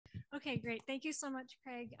Okay, great. Thank you so much,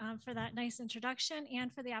 Craig, for that nice introduction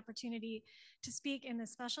and for the opportunity to speak in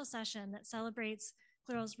this special session that celebrates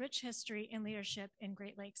GLERL's rich history and leadership in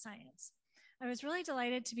Great Lakes science. I was really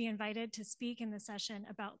delighted to be invited to speak in the session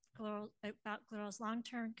about GLERL's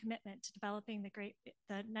long-term commitment to developing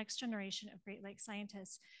the next generation of Great Lakes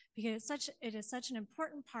scientists, because it is such an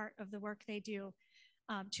important part of the work they do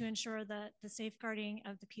to ensure the safeguarding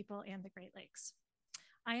of the people and the Great Lakes.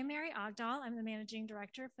 I am Mary Ogdahl. I'm the Managing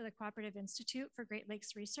Director for the Cooperative Institute for Great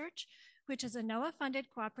Lakes Research, which is a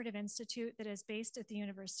NOAA-funded cooperative institute that is based at the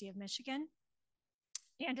University of Michigan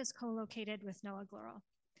and is co-located with NOAA GLERL.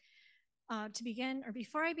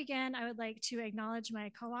 Before I begin, I would like to acknowledge my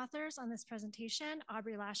co-authors on this presentation,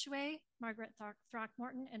 Aubrey Lashaway, Margaret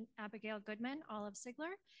Throckmorton, and Abigail Goodman, all of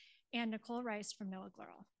IAGLR, and Nicole Rice from NOAA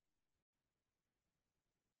GLERL.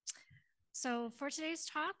 So for today's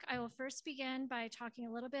talk, I will first begin by talking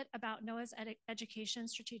a little bit about NOAA's education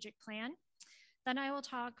strategic plan. Then I will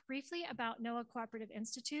talk briefly about NOAA Cooperative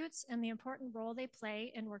Institutes and the important role they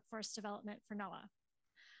play in workforce development for NOAA.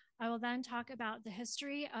 I will then talk about the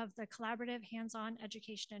history of the collaborative hands-on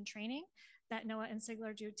education and training that NOAA and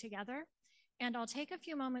IAGLR do together. And I'll take a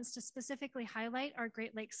few moments to specifically highlight our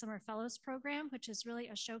Great Lakes Summer Fellows Program, which is really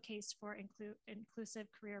a showcase for inclusive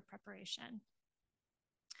career preparation.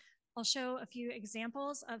 I'll show a few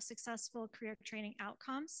examples of successful career training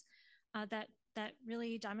outcomes that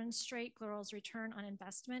really demonstrate GLERL's return on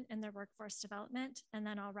investment in their workforce development. And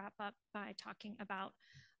then I'll wrap up by talking about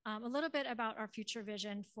a little bit about our future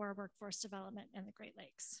vision for workforce development in the Great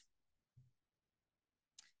Lakes.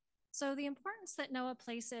 So the importance that NOAA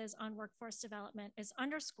places on workforce development is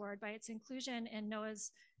underscored by its inclusion in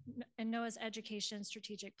NOAA's education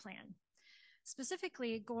strategic plan.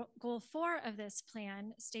 Specifically, goal 4 of this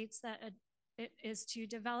plan states that it is to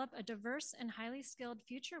develop a diverse and highly skilled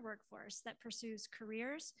future workforce that pursues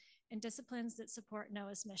careers and disciplines that support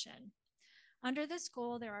NOAA's mission. Under this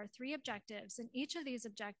goal, there are 3 objectives, and each of these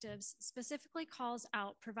objectives specifically calls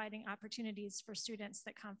out providing opportunities for students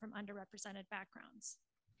that come from underrepresented backgrounds.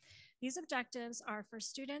 These objectives are for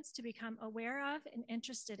students to become aware of and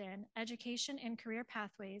interested in education and career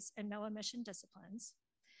pathways and NOAA mission disciplines,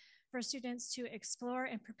 for students to explore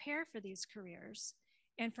and prepare for these careers,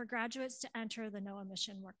 and for graduates to enter the NOAA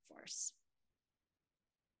mission workforce.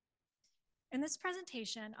 In this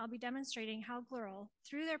presentation, I'll be demonstrating how GLERL,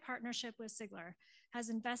 through their partnership with IAGLR, has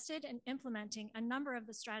invested in implementing a number of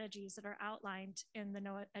the strategies that are outlined in the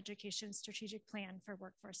NOAA Education Strategic Plan for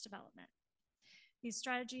Workforce Development. These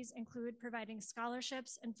strategies include providing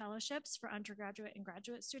scholarships and fellowships for undergraduate and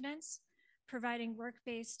graduate students, providing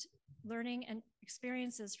work-based learning and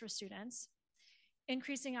experiences for students,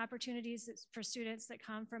 increasing opportunities for students that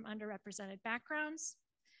come from underrepresented backgrounds,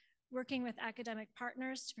 working with academic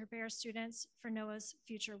partners to prepare students for NOAA's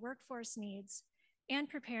future workforce needs, and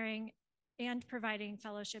providing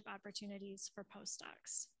fellowship opportunities for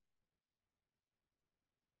postdocs.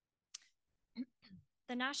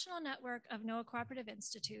 The national network of NOAA Cooperative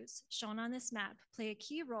Institutes, shown on this map, play a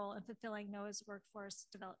key role in fulfilling NOAA's workforce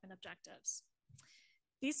development objectives.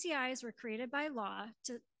 These CIs were created by law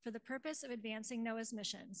for the purpose of advancing NOAA's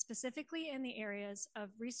mission, specifically in the areas of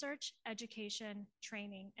research, education,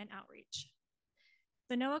 training, and outreach.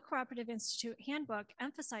 The NOAA Cooperative Institute Handbook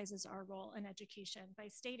emphasizes our role in education by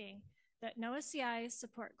stating that NOAA CIs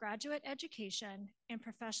support graduate education and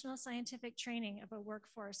professional scientific training of a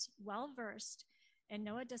workforce well-versed in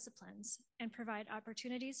NOAA disciplines and provide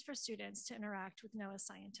opportunities for students to interact with NOAA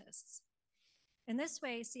scientists. In this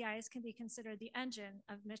way, CIs can be considered the engine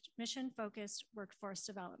of mission-focused workforce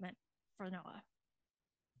development for NOAA.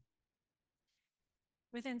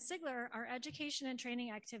 Within IAGLR, our education and training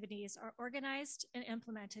activities are organized and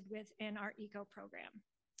implemented within our ECO program.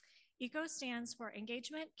 ECO stands for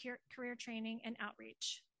Engagement, Career Training, and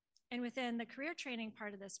Outreach. And within the career training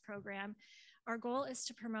part of this program, our goal is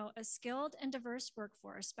to promote a skilled and diverse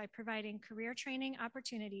workforce by providing career training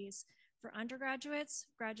opportunities for undergraduates,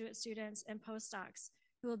 graduate students, and postdocs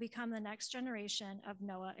who will become the next generation of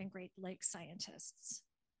NOAA and Great Lakes scientists.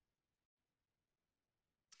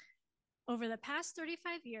 Over the past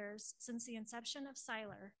 35 years, since the inception of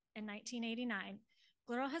IAGLR in 1989,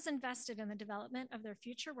 GLERL has invested in the development of their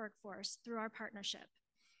future workforce through our partnership.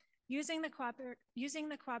 Using the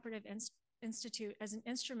Cooperative Institute as an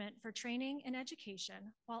instrument for training and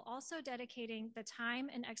education, while also dedicating the time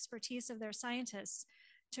and expertise of their scientists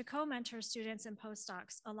to co-mentor students and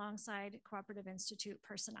postdocs alongside Cooperative Institute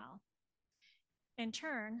personnel. In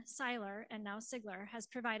turn, IAGLR, and now IAGLR, has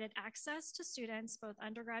provided access to students, both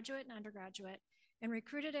undergraduate and undergraduate, and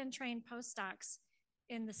recruited and trained postdocs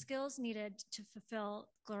in the skills needed to fulfill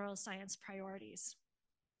GLERL science priorities.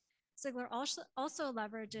 SIGLR also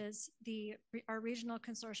leverages our regional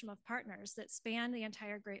consortium of partners that span the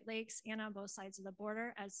entire Great Lakes and on both sides of the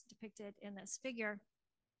border, as depicted in this figure,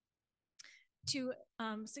 to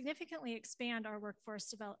significantly expand our workforce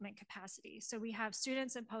development capacity. So we have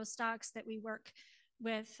students and postdocs that we work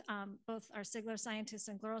with, both our SIGLR scientists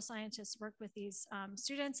and GLERL scientists work with these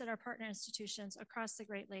students at our partner institutions across the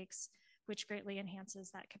Great Lakes, which greatly enhances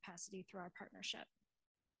that capacity through our partnership.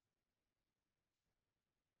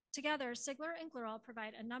 Together, SIGLR and GLERL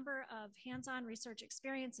provide a number of hands-on research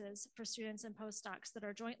experiences for students and postdocs that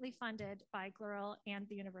are jointly funded by GLERL and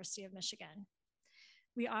the University of Michigan.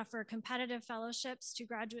 We offer competitive fellowships to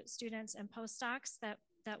graduate students and postdocs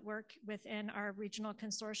that work within our regional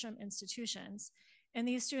consortium institutions. And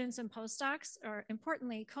these students and postdocs are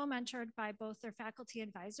importantly co-mentored by both their faculty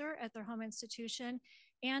advisor at their home institution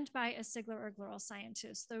and by a SIGLR or GLERL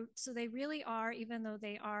scientist. So they really are, even though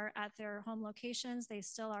they are at their home locations, they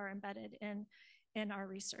still are embedded in our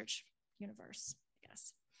research universe, I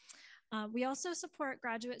guess. We also support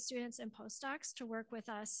graduate students and postdocs to work with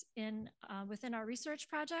us within our research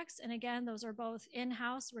projects. And again, those are both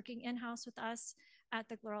in-house, working in-house with us at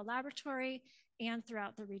the GLERL laboratory and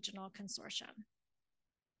throughout the regional consortium.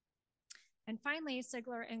 And finally,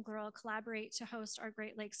 SIGLR and GLERL collaborate to host our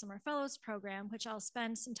Great Lakes Summer Fellows program, which I'll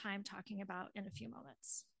spend some time talking about in a few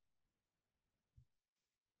moments.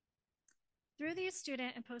 Through these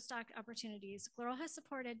student and postdoc opportunities, GLERL has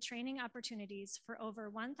supported training opportunities for over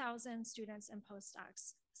 1,000 students and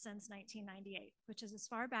postdocs since 1998, which is as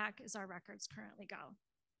far back as our records currently go.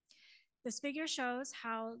 This figure shows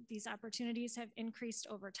how these opportunities have increased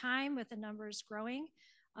over time, with the numbers growing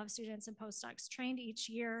of students and postdocs trained each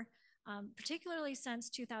year, particularly since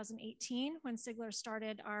 2018, when SIGLR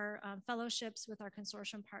started our fellowships with our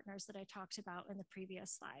consortium partners that I talked about in the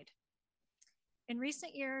previous slide. In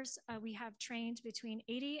recent years, we have trained between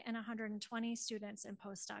 80 and 120 students and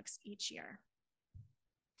postdocs each year.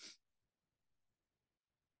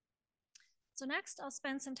 So next, I'll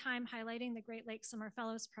spend some time highlighting the Great Lakes Summer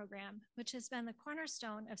Fellows Program, which has been the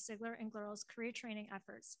cornerstone of SIGLR and GLERL's career training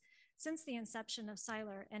efforts since the inception of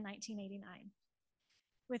SILR in 1989.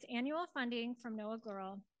 With annual funding from NOAA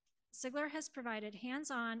GLERL, SIGLR has provided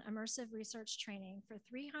hands-on immersive research training for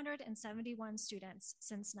 371 students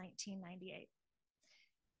since 1998.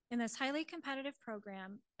 In this highly competitive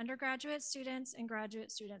program, undergraduate students and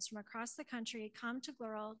graduate students from across the country come to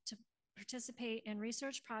GLERL to participate in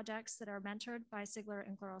research projects that are mentored by SIGLR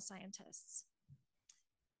and GLERL scientists.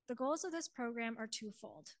 The goals of this program are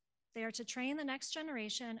twofold. They are to train the next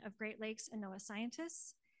generation of Great Lakes and NOAA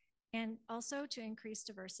scientists, and also to increase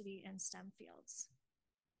diversity in STEM fields.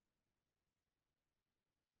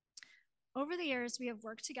 Over the years, we have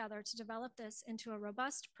worked together to develop this into a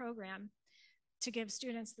robust program to give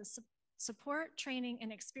students the support, training,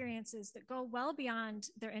 and experiences that go well beyond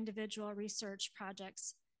their individual research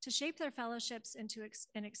projects to shape their fellowships into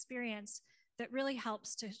an experience that really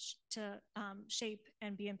helps to shape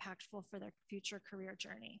and be impactful for their future career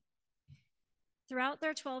journey. Throughout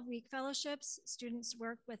their 12-week fellowships, students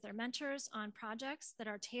work with their mentors on projects that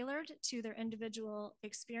are tailored to their individual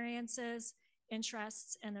experiences,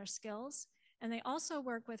 interests, and their skills. And they also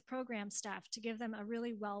work with program staff to give them a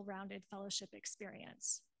really well-rounded fellowship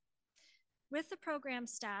experience. With the program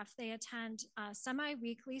staff, they attend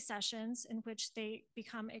semi-weekly sessions in which they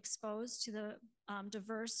become exposed to the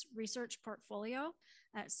diverse research portfolio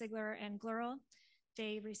at SIGLR and GLERL.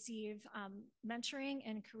 They receive mentoring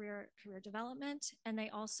and career development, and they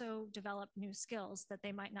also develop new skills that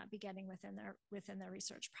they might not be getting within their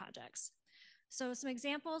research projects. So some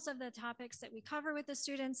examples of the topics that we cover with the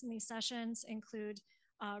students in these sessions include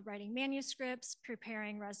writing manuscripts,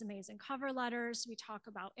 preparing resumes and cover letters. We talk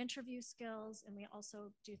about interview skills, and we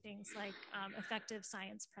also do things like effective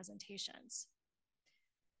science presentations.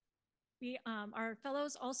 Our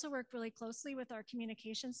fellows also work really closely with our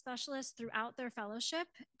communication specialists throughout their fellowship,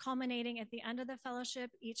 culminating at the end of the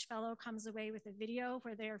fellowship. Each fellow comes away with a video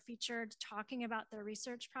where they are featured talking about their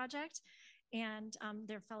research project and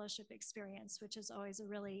their fellowship experience, which is always a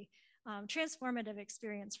really transformative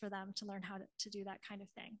experience for them to learn how to do that kind of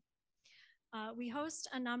thing. We host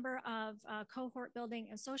a number of cohort building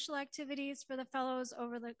and social activities for the fellows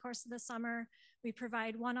over the course of the summer. We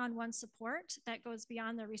provide one-on-one support that goes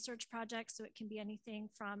beyond their research projects, so it can be anything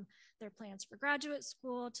from their plans for graduate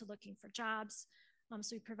school to looking for jobs.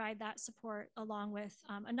 So we provide that support along with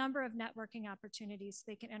a number of networking opportunities so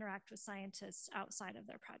they can interact with scientists outside of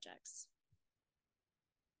their projects.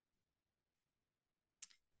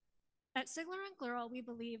 At SIGLR and GLERL, we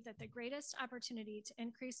believe that the greatest opportunity to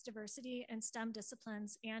increase diversity in STEM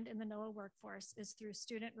disciplines and in the NOAA workforce is through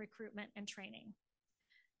student recruitment and training.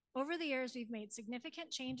 Over the years, we've made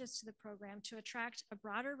significant changes to the program to attract a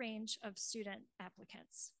broader range of student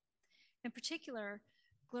applicants. In particular,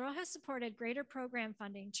 GLERL has supported greater program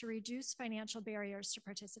funding to reduce financial barriers to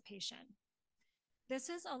participation. This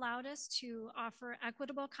has allowed us to offer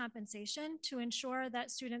equitable compensation to ensure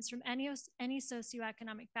that students from any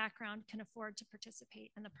socioeconomic background can afford to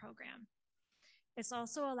participate in the program. It's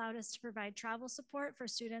also allowed us to provide travel support for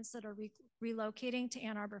students that are relocating to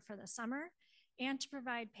Ann Arbor for the summer, and to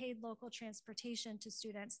provide paid local transportation to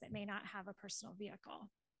students that may not have a personal vehicle.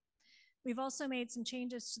 We've also made some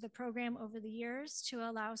changes to the program over the years to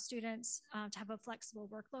allow students to have a flexible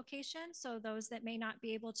work location. So those that may not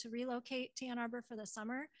be able to relocate to Ann Arbor for the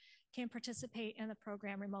summer can participate in the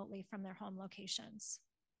program remotely from their home locations.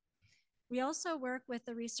 We also work with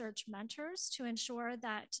the research mentors to ensure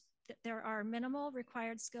that there are minimal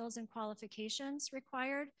required skills and qualifications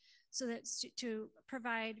required, so that to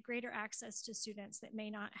provide greater access to students that may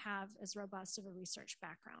not have as robust of a research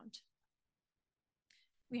background.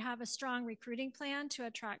 We have a strong recruiting plan to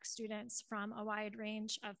attract students from a wide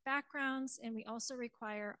range of backgrounds, and we also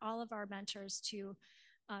require all of our mentors to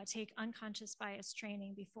take unconscious bias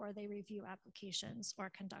training before they review applications or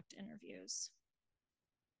conduct interviews.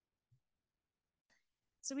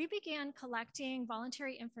 So we began collecting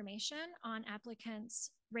voluntary information on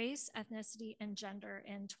applicants' race, ethnicity, and gender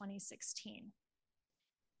in 2016.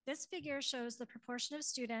 This figure shows the proportion of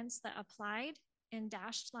students that applied in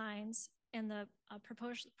dashed lines and the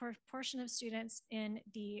proportion of students in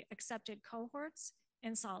the accepted cohorts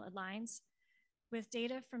in solid lines, with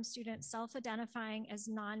data from students self-identifying as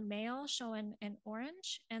non-male shown in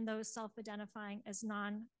orange and those self-identifying as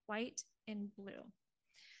non-white in blue.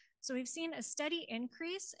 So we've seen a steady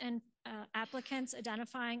increase in applicants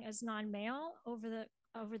identifying as non-male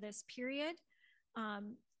over this period,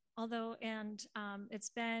 it's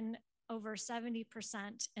been over 70%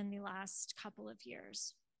 in the last couple of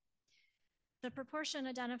years. The proportion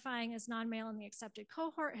identifying as non-male in the accepted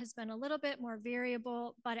cohort has been a little bit more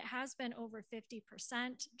variable, but it has been over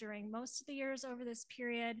 50% during most of the years over this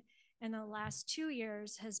period, and the last 2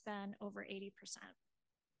 years has been over 80%,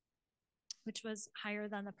 which was higher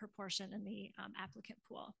than the proportion in the applicant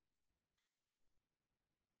pool.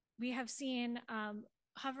 We have seen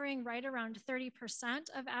hovering right around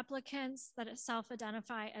 30% of applicants that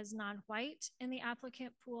self-identify as non-white in the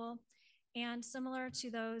applicant pool. And similar to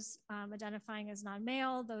those identifying as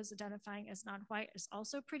non-male, those identifying as non-white is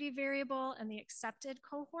also pretty variable in the accepted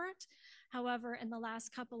cohort. However, in the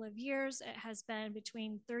last couple of years, it has been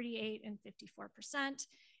between 38 and 54%,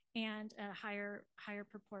 and a higher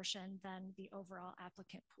proportion than the overall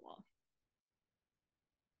applicant pool.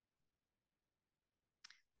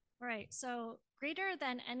 All right, so greater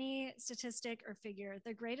than any statistic or figure,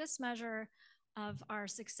 the greatest measure of our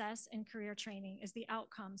success in career training is the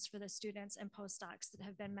outcomes for the students and postdocs that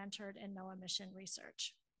have been mentored in NOAA mission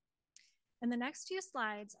research. In the next few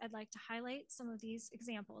slides, I'd like to highlight some of these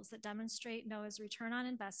examples that demonstrate NOAA's return on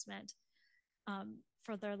investment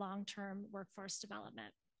for their long-term workforce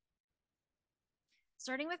development.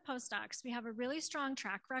 Starting with postdocs, we have a really strong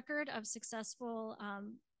track record of successful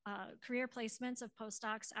career placements of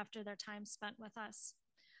postdocs after their time spent with us.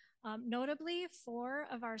 Notably, 4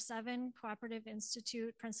 of our 7 Cooperative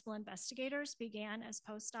Institute principal investigators began as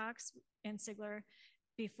postdocs in IAGLR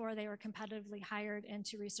before they were competitively hired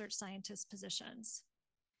into research scientist positions.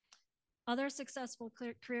 Other successful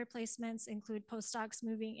career placements include postdocs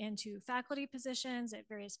moving into faculty positions at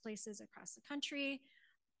various places across the country,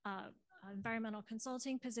 environmental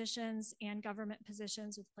consulting positions, and government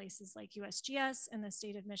positions with places like USGS and the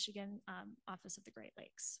State of Michigan Office of the Great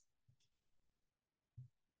Lakes.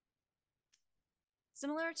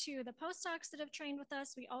 Similar to the postdocs that have trained with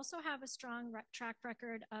us, we also have a strong track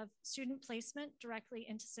record of student placement directly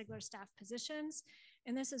into IAGLR staff positions.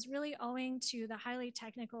 And this is really owing to the highly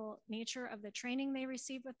technical nature of the training they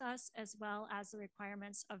receive with us, as well as the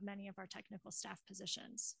requirements of many of our technical staff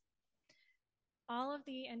positions. All of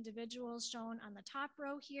the individuals shown on the top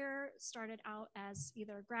row here started out as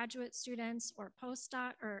either graduate students or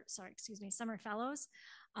summer fellows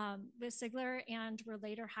with IAGLR, and were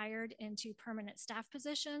later hired into permanent staff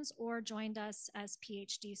positions or joined us as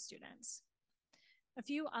PhD students. A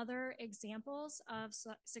few other examples of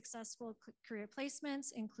successful career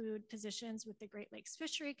placements include positions with the Great Lakes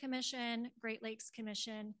Fishery Commission, Great Lakes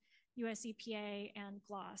Commission, US EPA, and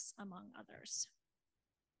GLOS, among others.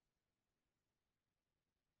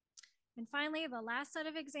 And finally, the last set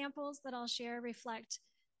of examples that I'll share reflect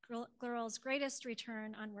GLERL's greatest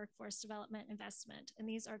return on workforce development investment. And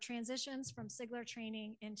these are transitions from IAGLR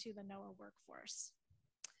training into the NOAA workforce.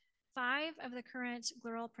 5 of the current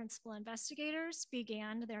GLERL principal investigators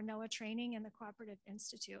began their NOAA training in the Cooperative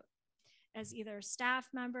Institute as either staff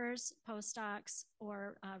members, postdocs,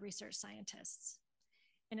 or research scientists.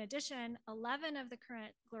 In addition, 11 of the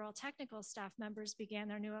current GLERL technical staff members began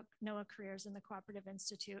their NOAA careers in the Cooperative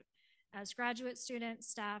Institute as graduate students,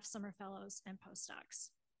 staff, summer fellows, and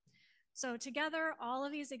postdocs. So together, all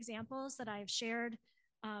of these examples that I've shared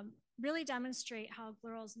really demonstrate how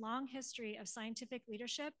GLERL's long history of scientific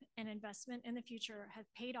leadership and investment in the future have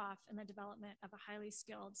paid off in the development of a highly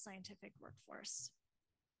skilled scientific workforce.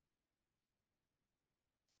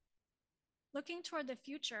 Looking toward the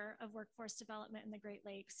future of workforce development in the Great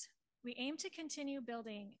Lakes, we aim to continue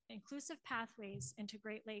building inclusive pathways into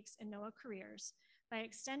Great Lakes and NOAA careers by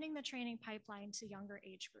extending the training pipeline to younger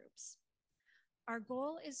age groups. Our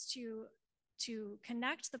goal is to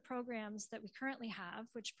connect the programs that we currently have,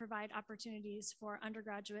 which provide opportunities for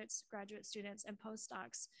undergraduates, graduate students, and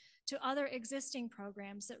postdocs, to other existing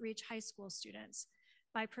programs that reach high school students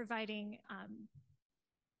by providing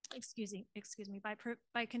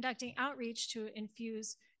by conducting outreach to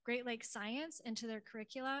infuse Great Lakes science into their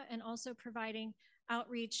curricula, and also providing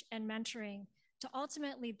outreach and mentoring to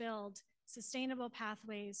ultimately build sustainable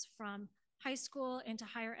pathways from high school into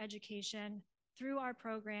higher education through our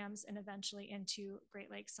programs and eventually into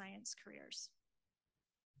Great Lakes science careers.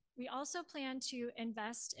 We also plan to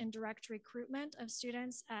invest in direct recruitment of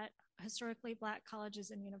students at historically Black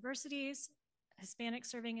colleges and universities, Hispanic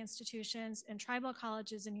serving institutions, and tribal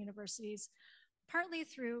colleges and universities, partly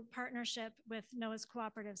through partnership with NOAA's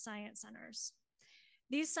cooperative science centers.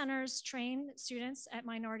 These centers train students at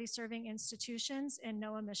minority serving institutions in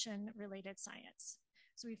NOAA mission related science.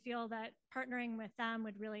 So we feel that partnering with them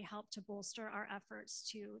would really help to bolster our efforts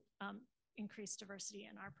to increase diversity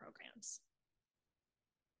in our programs.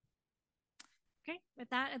 Okay, with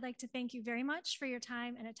that, I'd like to thank you very much for your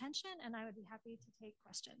time and attention, and I would be happy to take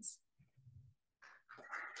questions.